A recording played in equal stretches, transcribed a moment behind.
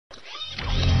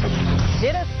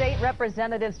Did a state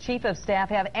representative's chief of staff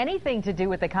have anything to do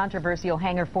with the controversial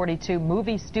Hangar42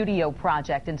 movie studio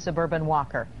project in suburban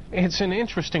Walker? It's an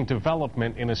interesting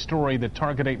development in a story that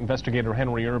Target 8 investigator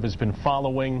Henry Erb has been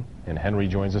following, and Henry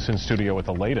joins us in studio with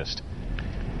the latest.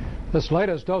 This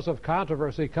latest dose of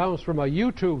controversy comes from a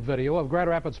YouTube video of Grand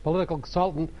Rapids political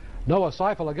consultant Noah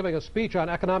Seifela giving a speech on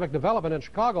economic development in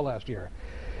Chicago last year.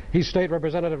 He's State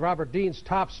Representative Robert Dean's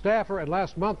top staffer, and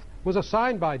last month was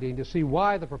assigned by Dean to see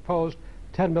why the proposed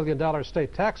 $10 million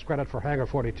state tax credit for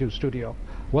Hangar42 studio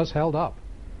was held up.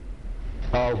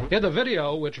 In the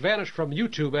video, which vanished from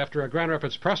YouTube after a Grand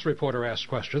Rapids press reporter asked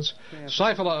questions,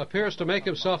 Seifela appears to make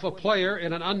himself a player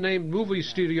in an unnamed movie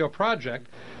studio project,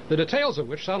 the details of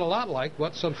which sound a lot like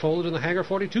what's unfolded in the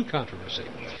Hangar42 controversy.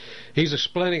 He's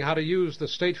explaining how to use the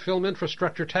state film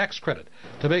infrastructure tax credit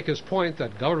to make his point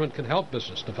that government can help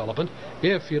business development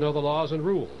if you know the laws and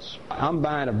rules. I'm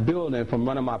buying a building from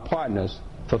one of my partners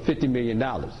for $50 million.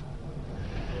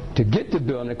 To get the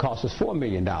building, it costs us $4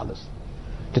 million.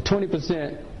 The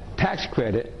 20% tax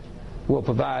credit will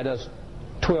provide us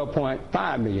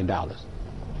 $12.5 million.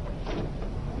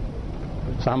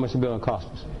 So how much the building cost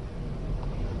us?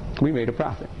 We made a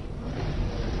profit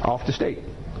off the state.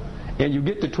 And you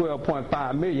get the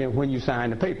 $12.5 million when you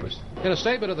sign the papers. In a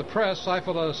statement to the press,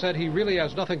 Seifela said he really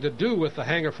has nothing to do with the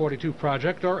Hangar42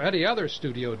 project or any other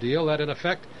studio deal, that in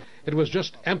effect it was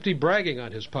just empty bragging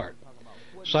on his part.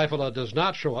 Seifela does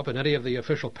not show up in any of the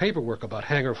official paperwork about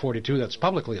Hangar42 that's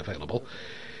publicly available.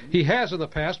 He has in the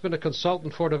past been a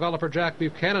consultant for developer Jack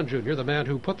Buchanan, Jr., the man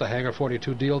who put the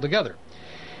Hangar42 deal together.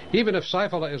 Even if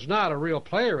Seifela is not a real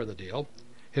player in the deal,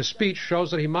 his speech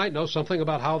shows that he might know something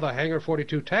about how the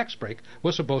Hangar42 tax break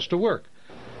was supposed to work.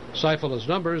 Seifela's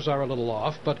numbers are a little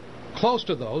off, but close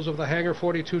to those of the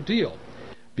Hangar42 deal.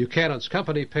 Buchanan's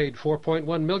company paid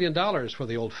 $4.1 million for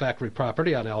the old factory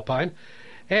property on Alpine,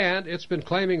 and it's been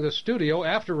claiming the studio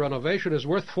after renovation is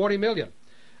worth $40 million,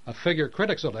 a figure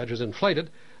critics allege is inflated,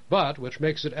 but which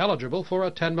makes it eligible for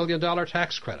a $10 million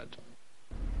tax credit.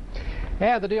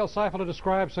 And the deal Seifela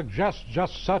describes suggests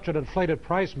just such an inflated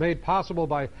price made possible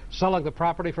by selling the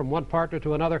property from one partner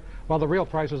to another, while the real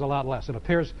price is a lot less. It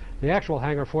appears the actual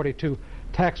Hangar42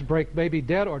 tax break may be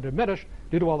dead or diminished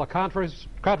due to all the controversy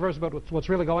about what's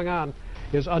really going on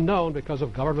is unknown because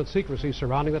of government secrecy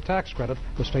surrounding the tax credit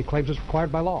the state claims is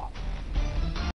required by law.